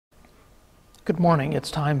Good morning.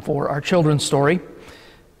 It's time for our children's story.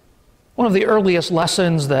 One of the earliest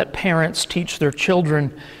lessons that parents teach their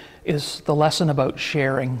children is the lesson about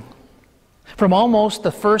sharing. From almost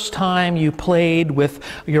the first time you played with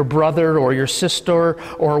your brother or your sister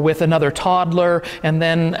or with another toddler, and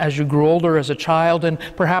then as you grew older as a child, and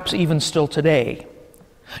perhaps even still today,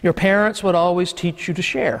 your parents would always teach you to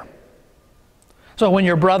share. So when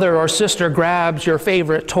your brother or sister grabs your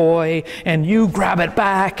favorite toy and you grab it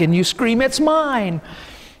back and you scream, "It's mine!"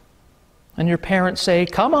 and your parents say,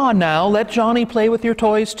 "Come on now, let Johnny play with your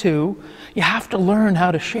toys too," you have to learn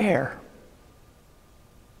how to share.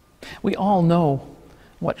 We all know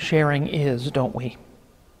what sharing is, don't we?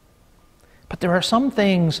 But there are some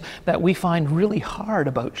things that we find really hard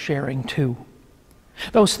about sharing too.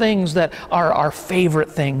 Those things that are our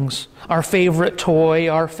favorite things, our favorite toy,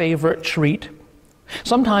 our favorite treat.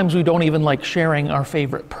 Sometimes we don't even like sharing our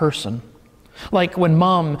favorite person. Like when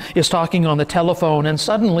Mom is talking on the telephone and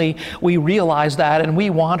suddenly we realize that and we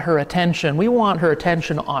want her attention. We want her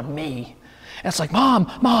attention on me. And it's like, "Mom,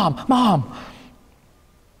 Mom, Mom."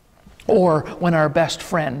 Or when our best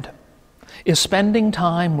friend is spending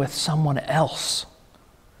time with someone else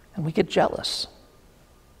and we get jealous.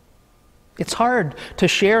 It's hard to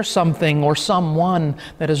share something or someone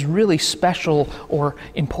that is really special or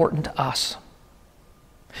important to us.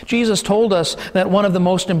 Jesus told us that one of the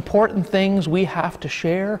most important things we have to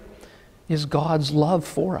share is God's love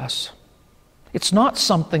for us. It's not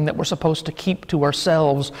something that we're supposed to keep to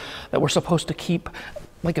ourselves, that we're supposed to keep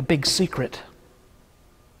like a big secret.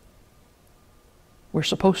 We're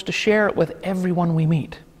supposed to share it with everyone we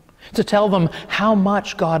meet, to tell them how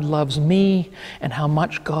much God loves me and how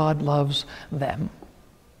much God loves them.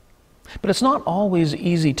 But it's not always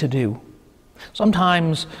easy to do.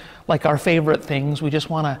 Sometimes, like our favorite things, we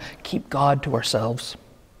just want to keep God to ourselves.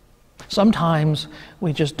 Sometimes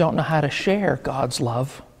we just don't know how to share God's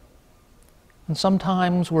love. And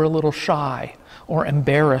sometimes we're a little shy or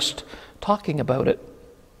embarrassed talking about it.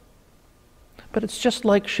 But it's just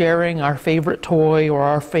like sharing our favorite toy or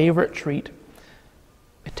our favorite treat.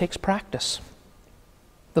 It takes practice.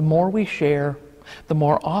 The more we share, the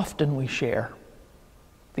more often we share,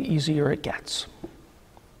 the easier it gets.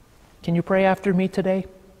 Can you pray after me today?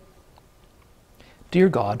 Dear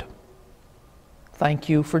God, thank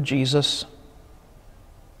you for Jesus.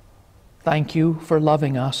 Thank you for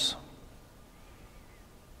loving us.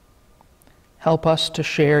 Help us to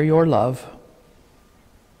share your love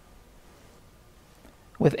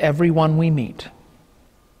with everyone we meet.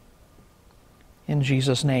 In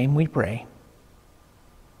Jesus' name we pray.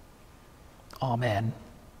 Amen.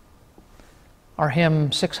 Our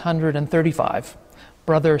hymn 635,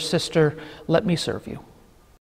 "Brother, Sister, Let Me Serve You."